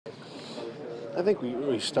I think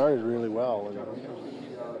we started really well, and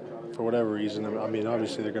for whatever reason, I mean,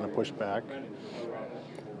 obviously they're going to push back,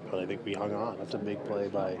 but I think we hung on. That's a big play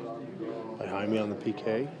by Jaime on the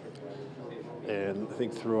PK, and I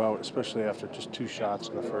think throughout, especially after just 2 shots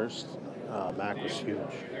in the first, Mac was huge.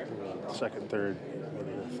 Second, third,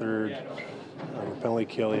 the third. The penalty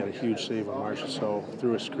kill, he had a huge save on Marchessault,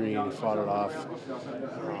 threw a screen, he fought it off.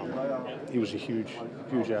 He was a huge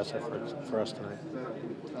asset for us tonight.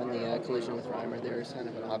 On the collision with Reimer, there was kind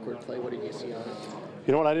of an awkward play. What did you see on it?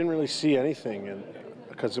 You know what? I didn't really see anything, and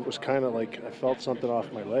because it was kind of like I felt something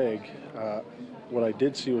off my leg. What I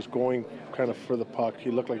did see was going kind of for the puck.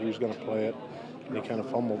 He looked like he was going to play it, and he kind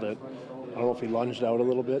of fumbled it. I don't know if he lunged out a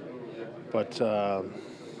little bit, but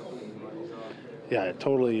yeah, it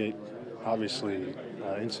totally. Obviously,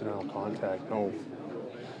 incidental contact. No,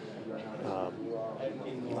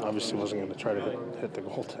 obviously wasn't going to try to hit the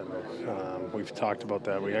goaltender. We've talked about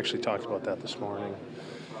that. We actually talked about that this morning.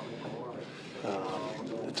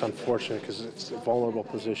 It's unfortunate because it's a vulnerable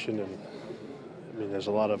position, and I mean, there's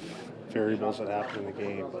a lot of variables that happen in the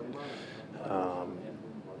game. But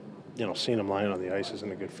you know, seeing him lying on the ice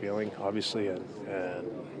isn't a good feeling, obviously, and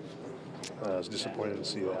I was disappointed to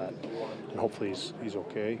see that. And hopefully he's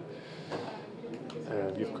okay.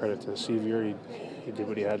 And give credit to Sevier, he did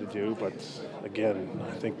what he had to do, but again,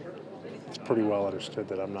 I think it's pretty well understood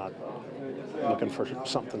that I'm not looking for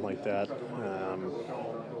something like that.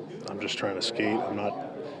 I'm just trying to skate.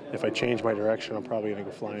 If I change my direction, I'm probably going to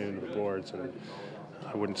go flying into the boards, and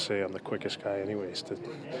I wouldn't say I'm the quickest guy anyways to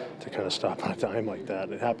kind of stop on a dime like that.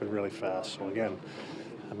 It happened really fast, so again,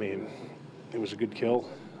 I mean, it was a good kill.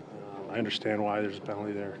 I understand why there's a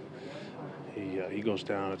penalty there. He goes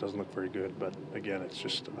down. It doesn't look very good, but again, it's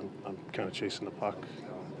just I'm kind of chasing the puck,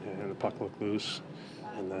 and the puck looked loose,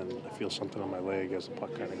 and then I feel something on my leg as the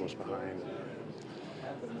puck kind of goes behind.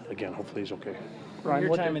 Again, hopefully he's okay. Ryan,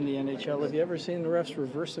 your time in the NHL, have you ever seen the refs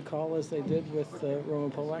reverse the call as they did with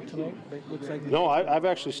Roman Polak tonight? It looks like no, I've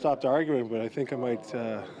actually stopped arguing, but I think I might.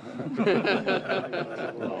 No,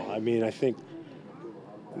 I mean, I think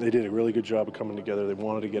they did a really good job of coming together. They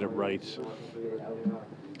wanted to get it right,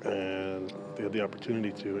 and they had the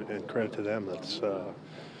opportunity to, and credit to them. That's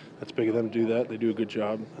big of them to do that. They do a good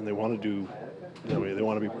job, and they want to do. They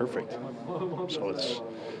want to be perfect. So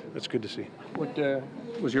it's good to see. What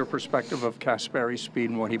was your perspective of Kasperi's speed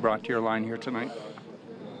and what he brought to your line here tonight?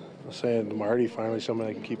 I'm saying to Marty, finally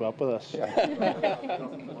somebody that can keep up with us. An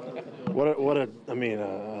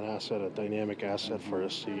asset, a dynamic asset for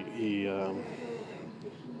us. He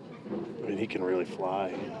can really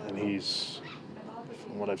fly, and he's,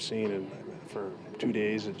 from what I've seen, and for 2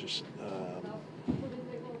 days, it just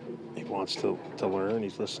he wants to learn.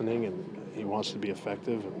 He's listening, and he wants to be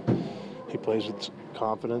effective. And he plays with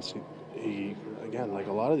confidence. He again, like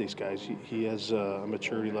a lot of these guys, he has a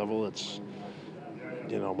maturity level that's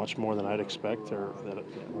much more than I'd expect, or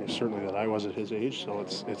certainly that I was at his age. So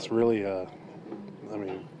it's really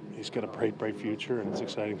he's got a bright future, and it's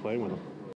exciting playing with him.